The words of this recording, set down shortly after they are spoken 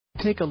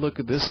Take a look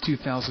at this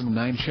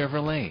 2009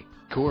 Chevrolet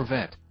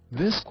Corvette.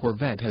 This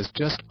Corvette has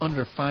just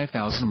under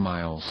 5,000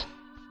 miles.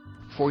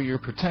 For your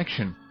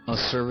protection, a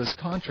service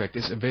contract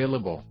is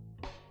available.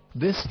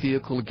 This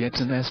vehicle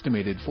gets an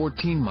estimated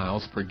 14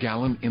 miles per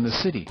gallon in the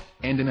city,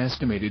 and an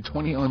estimated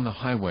 20 on the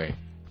highway.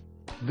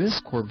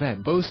 This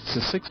Corvette boasts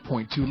a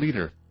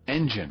 6.2-liter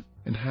engine,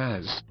 and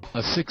has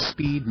a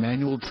 6-speed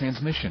manual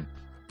transmission.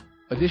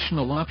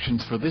 Additional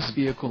options for this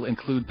vehicle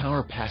include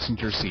power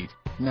passenger seat,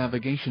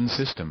 navigation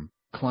system,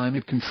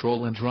 climate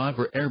control and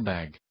driver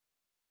airbag.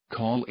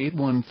 Call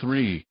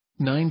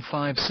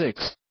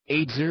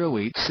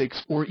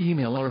 813-956-8086 or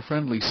email our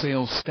friendly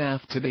sales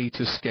staff today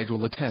to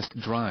schedule a test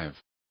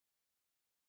drive.